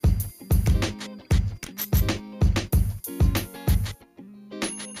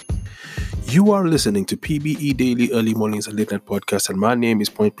You are listening to PBE Daily Early Mornings and Late Night Podcast, and my name is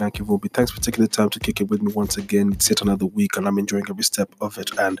Point Blank Ivobi. Thanks for taking the time to kick it with me once again. It's yet another week, and I'm enjoying every step of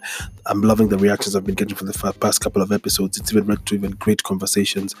it, and I'm loving the reactions I've been getting from the past couple of episodes. It's even led to even great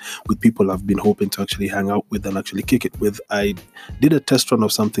conversations with people I've been hoping to actually hang out with and actually kick it with. I did a test run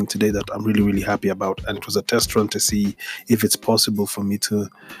of something today that I'm really, really happy about, and it was a test run to see if it's possible for me to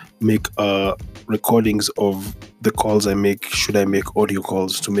make recordings of the calls I make, should I make audio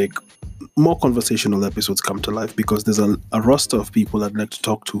calls to make more conversational episodes come to life, because there's a roster of people I'd like to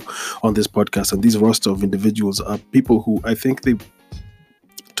talk to on this podcast, and these roster of individuals are people who I think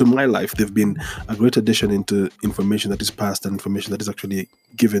to my life, they've been a great addition into information that is passed and information that is actually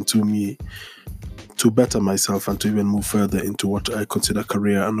given to me to better myself and to even move further into what I consider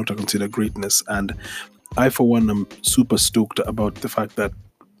career and what I consider greatness. And I, for one, am super stoked about the fact that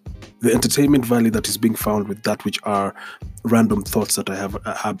the entertainment value that is being found with that which are random thoughts that I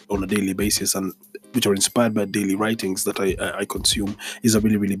have on a daily basis and which are inspired by daily writings that I consume is a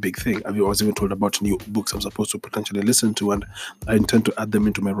really, really big thing. I was even told about new books I'm supposed to potentially listen to, and I intend to add them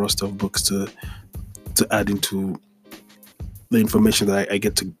into my roster of books to add into the information that I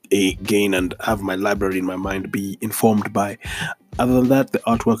get to gain and have my library in my mind be informed by. Other than that, the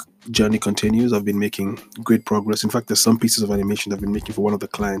artwork journey continues. I've been making great progress. In fact, there's some pieces of animation I've been making for one of the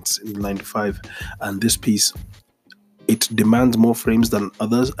clients in 9 to 5, and this piece, it demands more frames than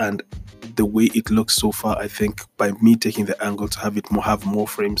others, and the way it looks so far, I think by me taking the angle to have more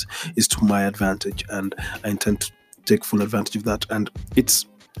frames is to my advantage, and I intend to take full advantage of that. And it's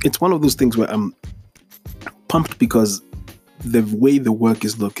one of those things where I'm pumped because the way the work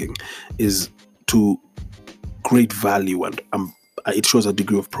is looking is to great value, and it shows a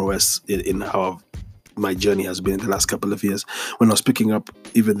degree of prowess in how my journey has been in the last couple of years. When I was picking up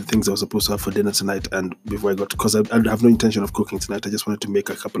even the things I was supposed to have for dinner tonight, and before I got, because I have no intention of cooking tonight, I just wanted to make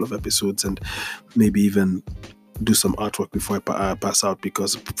a couple of episodes and maybe even do some artwork before I pass out,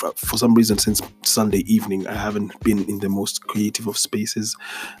 because for some reason since Sunday evening I haven't been in the most creative of spaces.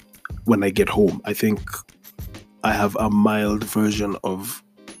 When I get home, I think I have a mild version of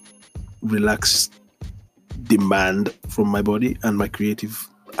relaxed demand from my body and my creative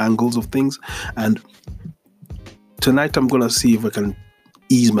angles of things, and tonight I'm gonna see if I can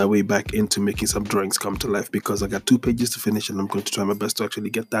ease my way back into making some drawings come to life, because I got 2 pages to finish and I'm going to try my best to actually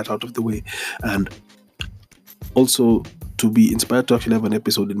get that out of the way. And also, to be inspired to actually have an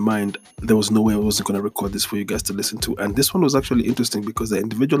episode in mind, there was no way I wasn't going to record this for you guys to listen to. And this one was actually interesting because the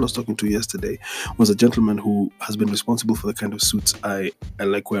individual I was talking to yesterday was a gentleman who has been responsible for the kind of suits I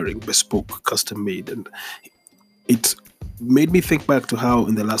like wearing, bespoke, custom made. And it made me think back to how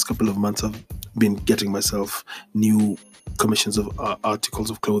in the last couple of months I've been getting myself new commissions of articles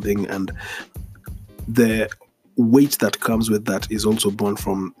of clothing, and the weight that comes with that is also born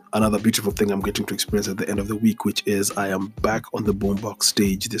from another beautiful thing I'm getting to experience at the end of the week, which is I am back on the Boombox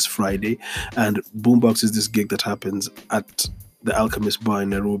stage this Friday. And Boombox is this gig that happens at the Alchemist Bar in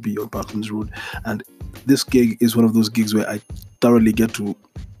Nairobi on Parklands Road, and this gig is one of those gigs where I thoroughly get to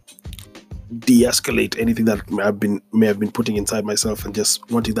de-escalate anything that may have been putting inside myself, and just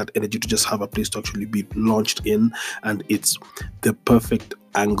wanting that energy to just have a place to actually be launched in. And it's the perfect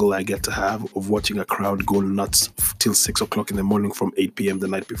angle I get to have of watching a crowd go nuts till 6 o'clock in the morning from 8 p.m. the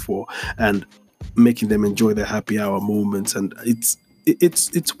night before, and making them enjoy their happy hour moments. And it's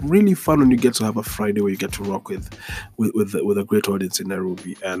really fun when you get to have a Friday where you get to rock with a great audience in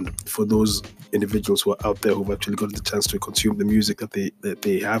Nairobi. And for those individuals who are out there who've actually got the chance to consume the music that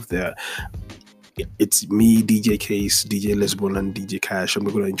they have there, it's me, DJ Case, DJ Lisbon, and DJ Cash, and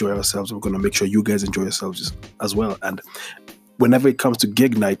we're going to enjoy ourselves. We're going to make sure you guys enjoy yourselves as well. And whenever it comes to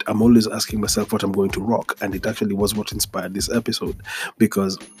gig night, I'm always asking myself what I'm going to rock, and it actually was what inspired this episode,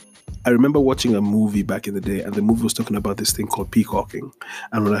 because I remember watching a movie back in the day, and the movie was talking about this thing called peacocking.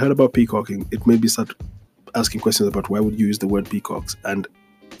 And when I heard about peacocking, it made me start asking questions about why would you use the word peacocks. And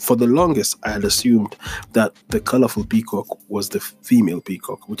for the longest, I had assumed that the colorful peacock was the female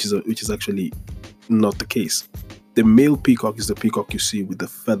peacock, which is actually not the case. The male peacock is the peacock you see with the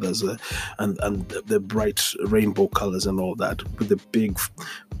feathers and the bright rainbow colors and all that, with the big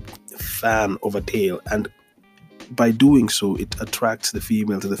fan of a tail. And by doing so, it attracts the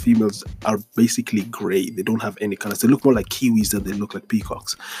females, and the females are basically gray. They don't have any colors. They look more like kiwis than they look like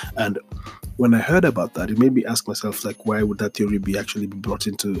peacocks. And when I heard about that, it made me ask myself, like, why would that theory actually be brought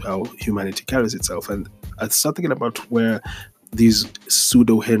into how humanity carries itself? And I started thinking about where these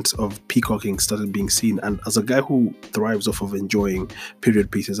pseudo hints of peacocking started being seen. And as a guy who thrives off of enjoying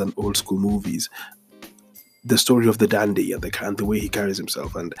period pieces and old school movies, the story of the dandy and the way he carries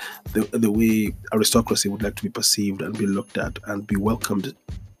himself, and the way aristocracy would like to be perceived and be looked at and be welcomed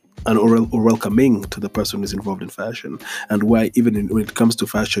and or welcoming to the person who's involved in fashion. And why even when it comes to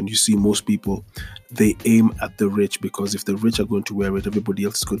fashion, you see most people, they aim at the rich, because if the rich are going to wear it, everybody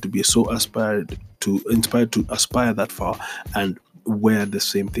else is going to be so inspired to aspire that far and wear the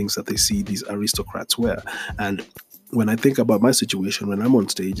same things that they see these aristocrats wear. And when I think about my situation, when I'm on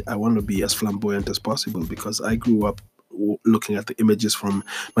stage, I want to be as flamboyant as possible, because I grew up looking at the images from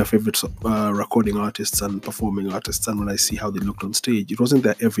my favorite recording artists and performing artists, and when I see how they looked on stage, it wasn't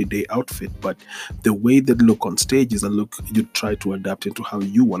their everyday outfit, but the way they look on stage is a look you try to adapt into how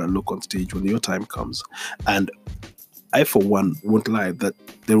you want to look on stage when your time comes. And I, for one, won't lie that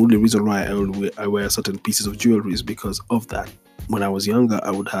the only reason why I wear certain pieces of jewelry is because of that. When I was younger,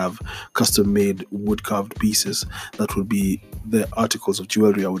 I would have custom made wood carved pieces that would be the articles of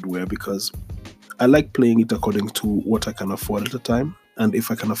jewelry I would wear, because I like playing it according to what I can afford at the time. And if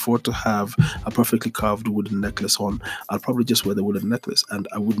I can afford to have a perfectly carved wooden necklace on, I'll probably just wear the wooden necklace, and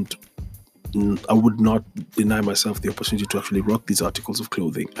I would not deny myself the opportunity to actually rock these articles of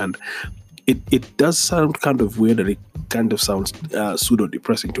clothing. And it does sound kind of weird, and it kind of sounds pseudo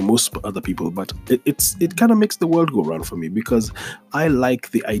depressing to most other people, but it kind of makes the world go round for me, because I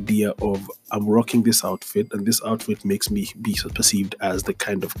like the idea of I'm rocking this outfit, and this outfit makes me be perceived as the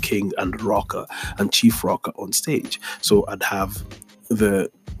kind of king and rocker and chief rocker on stage. So I'd have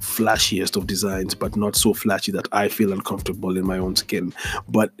the flashiest of designs, but not so flashy that I feel uncomfortable in my own skin.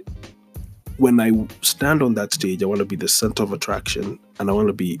 But when I stand on that stage, I want to be the center of attraction, and I want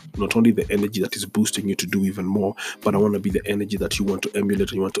to be not only the energy that is boosting you to do even more, but I want to be the energy that you want to emulate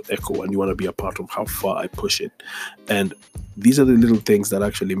and you want to echo, and you want to be a part of how far I push it. And these are the little things that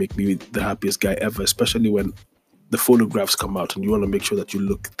actually make me the happiest guy ever, especially when the photographs come out and you want to make sure that you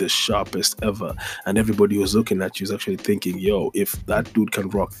look the sharpest ever, and everybody who's looking at you is actually thinking, yo, if that dude can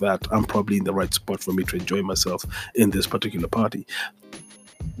rock that, I'm probably in the right spot for me to enjoy myself in this particular party.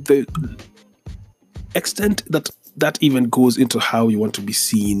 The extent that even goes into how you want to be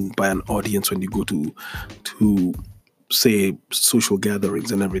seen by an audience when you go to say social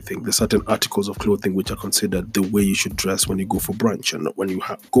gatherings and everything. There's certain articles of clothing which are considered the way you should dress when you go for brunch, and when you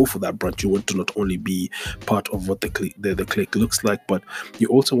go for that brunch, you want to not only be part of what the clique looks like, but you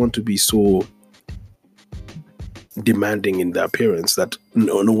also want to be so demanding in the appearance that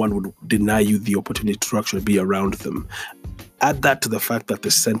no one would deny you the opportunity to actually be around them. Add that to the fact that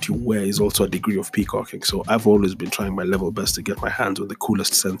the scent you wear is also a degree of peacocking. So I've always been trying my level best to get my hands on the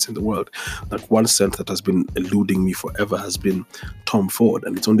coolest scents in the world. Like, one scent that has been eluding me forever has been Tom Ford,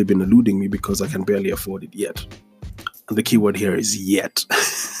 and it's only been eluding me because I can barely afford it yet. And the key word here is yet.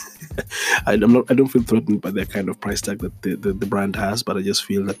 I don't feel threatened by the kind of price tag that the brand has, but I just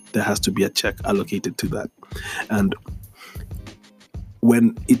feel that there has to be a check allocated to that. And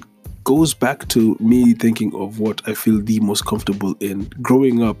when it goes back to me thinking of what I feel the most comfortable in,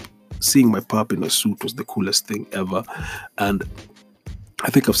 growing up, seeing my pop in a suit was the coolest thing ever. And I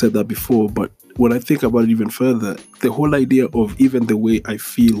think I've said that before, but when I think about it even further, the whole idea of even the way I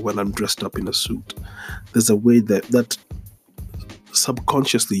feel when I'm dressed up in a suit, there's a way that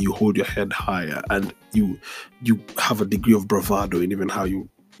subconsciously you hold your head higher, and you have a degree of bravado in even how you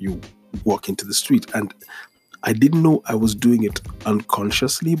walk into the street. And I didn't know I was doing it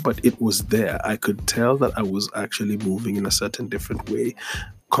unconsciously, but it was there. I could tell that I was actually moving in a certain different way,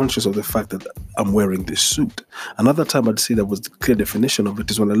 conscious of the fact that I'm wearing this suit. Another time I'd say that was the clear definition of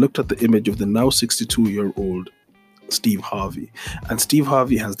it is when I looked at the image of the now 62-year-old Steve Harvey. And Steve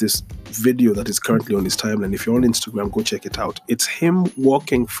Harvey has this video that is currently on his timeline. If you're on Instagram, go check it out. It's him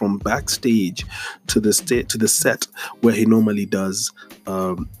walking from backstage to the set where he normally does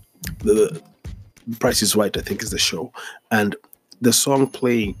the Price is Right, I think, is the show. And the song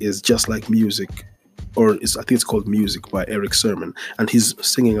playing is Just Like Music, I think it's called Music by Eric Sermon. And he's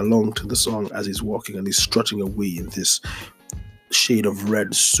singing along to the song as he's walking, and he's strutting away in this shade of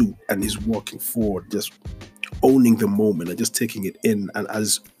red suit, and he's walking forward, just owning the moment and just taking it in. And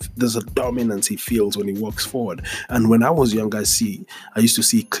as there's a dominance he feels when he walks forward. And when I was young, I used to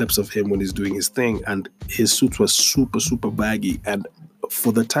see clips of him when he's doing his thing, and his suit was super, super baggy. And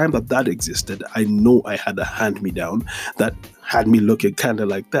for the time that existed, I know I had a hand-me-down that had me looking kind of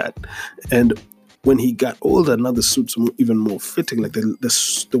like that. And when he got older, now the suit's even more fitting. Like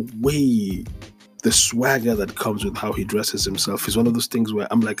the way, the swagger that comes with how he dresses himself is one of those things where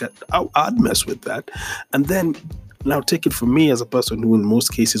I'm like, I'd mess with that. And then now take it from me as a person who, in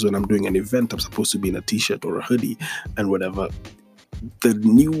most cases, when I'm doing an event, I'm supposed to be in a t-shirt or a hoodie and whatever. The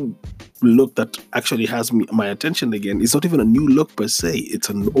new look that actually has my attention again is not even a new look per se. It's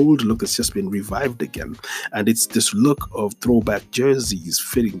an old look that's just been revived again. And it's this look of throwback jerseys,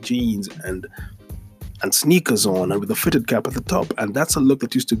 fitting jeans, and and sneakers on and with a fitted cap at the top. And that's a look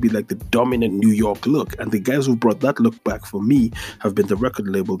that used to be like the dominant New York look. And the guys who brought that look back for me have been the record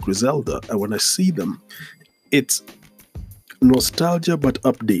label Griselda. And when I see them, it's nostalgia but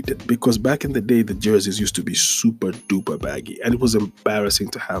updated, because back in the day the jerseys used to be super duper baggy and it was embarrassing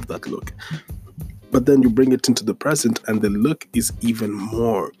to have that look. But then you bring it into the present and the look is even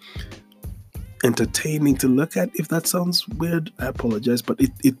more entertaining to look at. If that sounds weird, I apologize, but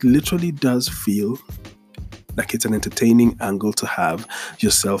it literally does feel like it's an entertaining angle to have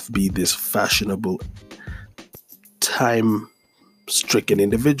yourself be this fashionable, time-stricken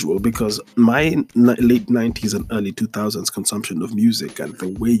individual. Because my late 90s and early 2000s consumption of music and the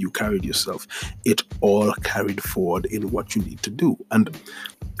way you carried yourself, it all carried forward in what you need to do. And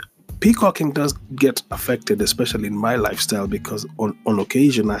peacocking does get affected, especially in my lifestyle, because on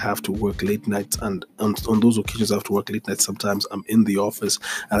occasion I have to work late nights, and on those occasions I have to work late nights. Sometimes I'm in the office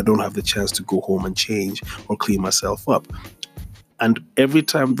and I don't have the chance to go home and change or clean myself up. And every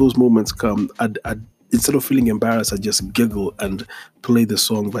time those moments come, I'd instead of feeling embarrassed, I just giggle and play the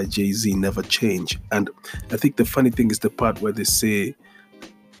song by Jay-Z, Never Change. And I think the funny thing is the part where they say,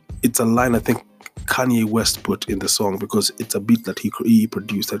 it's a line I think Kanye West put in the song, because it's a beat that he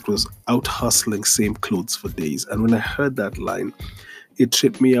produced that was out hustling same clothes for days. And when I heard that line, it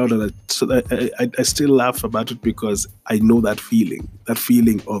tripped me out, and I still laugh about it, because I know that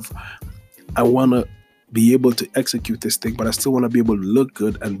feeling of, I want to be able to execute this thing, but I still want to be able to look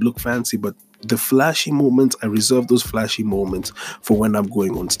good and look fancy. But the flashy moments, I reserve those flashy moments for when I'm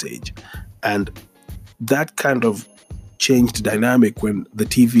going on stage. And that kind of changed dynamic when the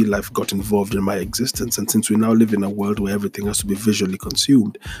TV life got involved in my existence. And since we now live in a world where everything has to be visually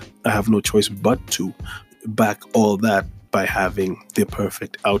consumed, I have no choice but to back all that by having the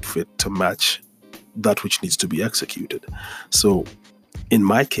perfect outfit to match that which needs to be executed. So in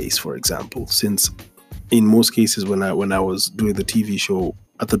my case, for example, since in most cases when I was doing the TV show,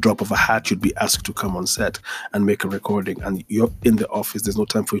 at the drop of a hat, you'd be asked to come on set and make a recording, and you're in the office. There's no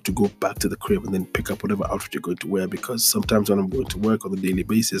time for you to go back to the crib and then pick up whatever outfit you're going to wear, because sometimes when I'm going to work on a daily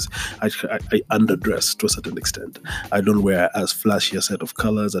basis, I underdress to a certain extent. I don't wear as flashy a set of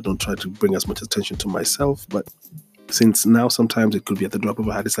colors. I don't try to bring as much attention to myself. But since now sometimes it could be at the drop of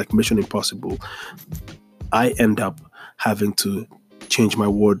a hat, it's like Mission Impossible. I end up having to change my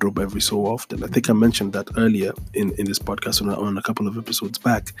wardrobe every so often. I think I mentioned that earlier in this podcast on a couple of episodes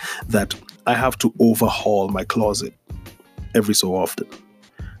back, that I have to overhaul my closet every so often.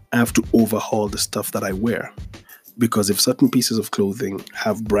 I have to overhaul the stuff that I wear, because if certain pieces of clothing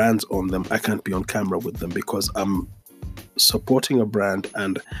have brands on them, I can't be on camera with them, because I'm supporting a brand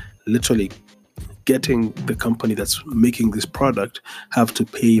and literally getting the company that's making this product have to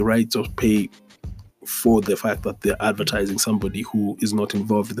pay rights or pay for the fact that they're advertising somebody who is not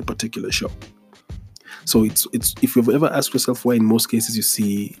involved in the particular show. So it's if you've ever asked yourself why in most cases you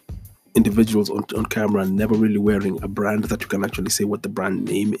see individuals on camera never really wearing a brand that you can actually say what the brand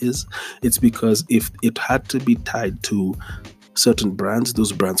name is, it's because if it had to be tied to certain brands,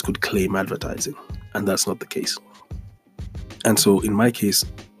 those brands could claim advertising, and that's not the case. And so in my case,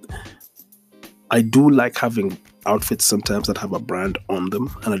 I do like having outfits sometimes that have a brand on them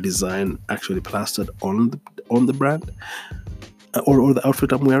and a design actually plastered on the brand or the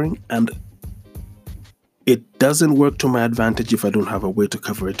outfit I'm wearing. And it doesn't work to my advantage if I don't have a way to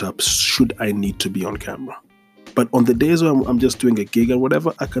cover it up should I need to be on camera. But on the days where I'm just doing a gig or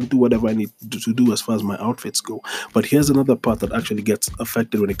whatever, I can do whatever I need to do as far as my outfits go. But here's another part that actually gets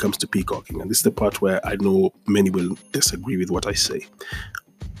affected when it comes to peacocking. And this is the part where I know many will disagree with what I say.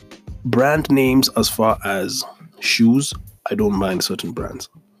 Brand names, as far as shoes, I don't mind certain brands.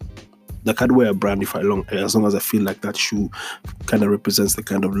 Like I'd wear a brand as long as I feel like that shoe kind of represents the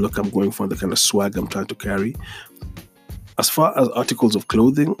kind of look I'm going for, the kind of swag I'm trying to carry. As far as articles of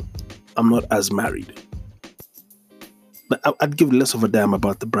clothing, I'm not as married. I'd give less of a damn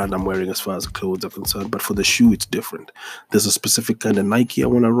about the brand I'm wearing as far as clothes are concerned, but for the shoe, it's different. There's a specific kind of Nike I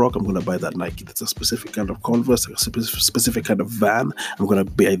want to rock, I'm going to buy that Nike. There's a specific kind of Converse, a specific kind of Van, I'm going to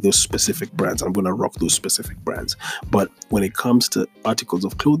buy those specific brands. I'm going to rock those specific brands. But when it comes to articles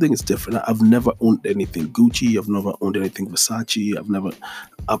of clothing, it's different. I've never owned anything Gucci. I've never owned anything Versace. I've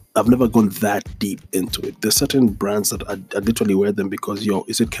never gone that deep into it. There's certain brands that I literally wear them because,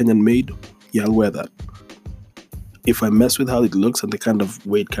 is it Kenyan made? Yeah, I'll wear that. If I mess with how it looks and the kind of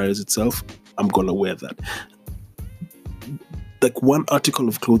way it carries itself, I'm going to wear that. Like one article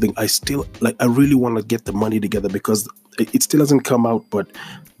of clothing, I really want to get the money together because it still hasn't come out. But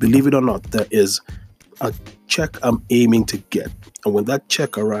believe it or not, there is a check I'm aiming to get. And when that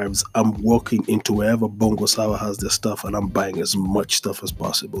check arrives, I'm walking into wherever Bongo Sour has their stuff and I'm buying as much stuff as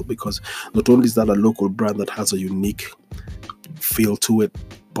possible, because not only is that a local brand that has a unique feel to it,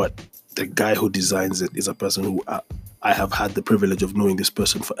 but the guy who designs it is a person who I have had the privilege of knowing this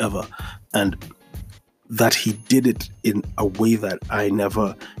person forever, and that he did it in a way that I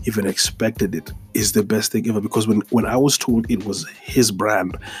never even expected it is the best thing ever. Because when I was told it was his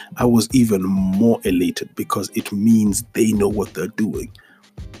brand, I was even more elated, because it means they know what they're doing.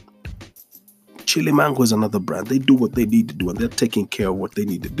 Chili Mango is another brand. They do what they need to do, and they're taking care of what they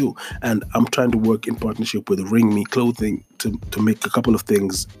need to do. And I'm trying to work in partnership with Ring Me Clothing to make a couple of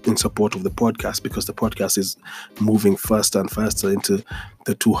things in support of the podcast, because the podcast is moving faster and faster into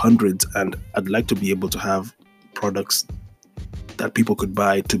the 200s, and I'd like to be able to have products that people could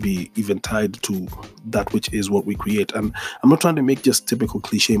buy to be even tied to that which is what we create. And I'm not trying to make just typical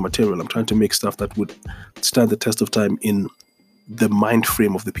cliche material. I'm trying to make stuff that would stand the test of time in the mind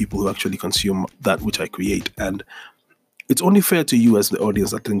frame of the people who actually consume that which I create. And it's only fair to you as the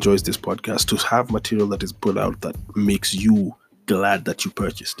audience that enjoys this podcast to have material that is put out that makes you glad that you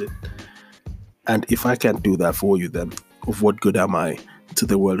purchased it. And if I can't do that for you, then of what good am I to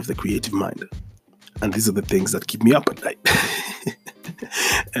the world of the creative mind? And these are the things that keep me up at night.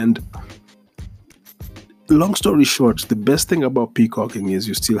 And long story short, the best thing about peacocking is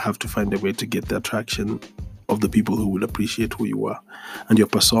you still have to find a way to get the attraction of the people who will appreciate who you are. And your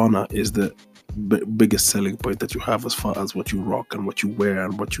persona is the biggest selling point that you have, as far as what you rock and what you wear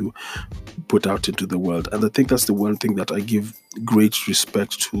and what you put out into the world. And I think that's the one thing that I give great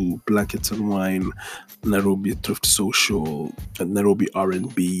respect to Blankets and Wine, Nairobi Thrift Social, and Nairobi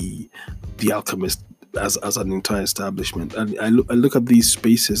R&B, The Alchemist as an entire establishment. And I look at these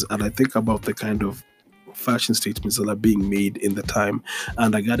spaces and I think about the kind of fashion statements that are being made in the time,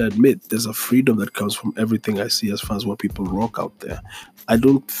 and I gotta admit, there's a freedom that comes from everything I see as far as what people rock out there. I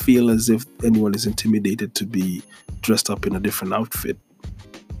don't feel as if anyone is intimidated to be dressed up in a different outfit.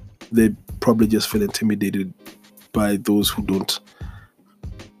 They probably just feel intimidated by those who don't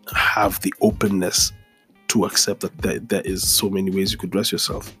have the openness to accept that there is so many ways you could dress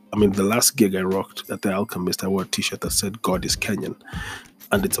yourself. I mean, the last gig I rocked at The Alchemist, I wore a t-shirt that said God is Kenyan.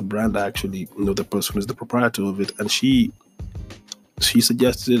 And it's a brand I actually know the person who's the proprietor of it. And she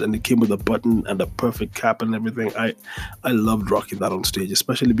suggested it, and it came with a button and a perfect cap and everything. I loved rocking that on stage,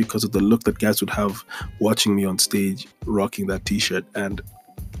 especially because of the look that guys would have watching me on stage rocking that t-shirt. And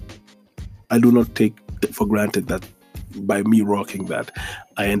I do not take for granted that by me rocking that,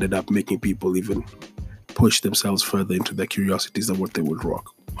 I ended up making people even push themselves further into their curiosities of what they would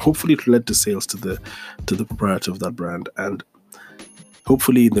rock. Hopefully it led to sales to the proprietor of that brand, and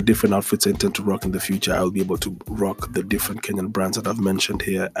hopefully in the different outfits I intend to rock in the future, I'll be able to rock the different Kenyan brands that I've mentioned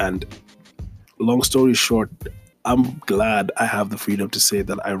here. And long story short, I'm glad I have the freedom to say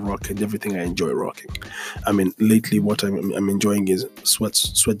that I rock and everything I enjoy rocking. I mean, lately what I'm enjoying is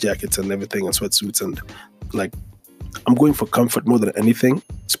sweat jackets and everything, and sweatsuits, and like, I'm going for comfort more than anything.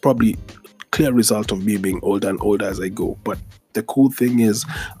 It's probably a clear result of me being older and older as I go. But the cool thing is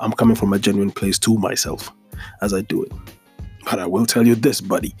I'm coming from a genuine place to myself as I do it. But I will tell you this,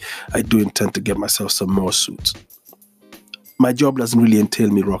 buddy, I do intend to get myself some more suits. My job doesn't really entail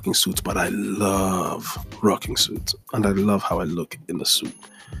me rocking suits, but I love rocking suits, and I love how I look in a suit.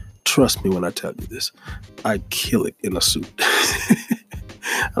 Trust me when I tell you this, I kill it in a suit.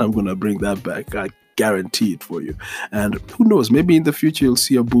 And I'm going to bring that back. I guarantee it for you. And who knows, maybe in the future you'll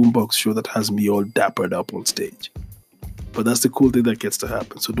see a Boombox show that has me all dappered up on stage. But that's the cool thing that gets to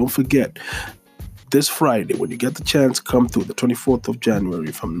happen. So don't forget, this Friday, when you get the chance, come through, the 24th of January,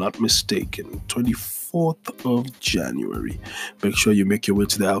 if I'm not mistaken. 24th of January. Make sure you make your way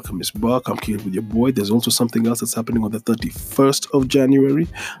to the Alchemist Bar. Come kick it with your boy. There's also something else that's happening on the 31st of January.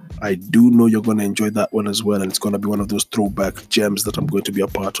 I do know you're going to enjoy that one as well, and it's going to be one of those throwback gems that I'm going to be a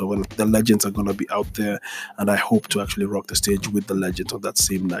part of, and the legends are going to be out there, and I hope to actually rock the stage with the legends on that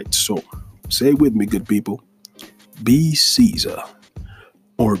same night. So, say it with me, good people. Be Caesar,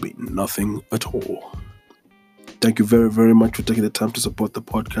 or be nothing at all. Thank you very, very much for taking the time to support the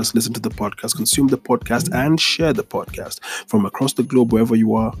podcast, listen to the podcast, consume the podcast, and share the podcast. From across the globe, wherever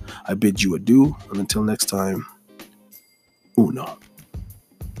you are, I bid you adieu. And until next time, Una.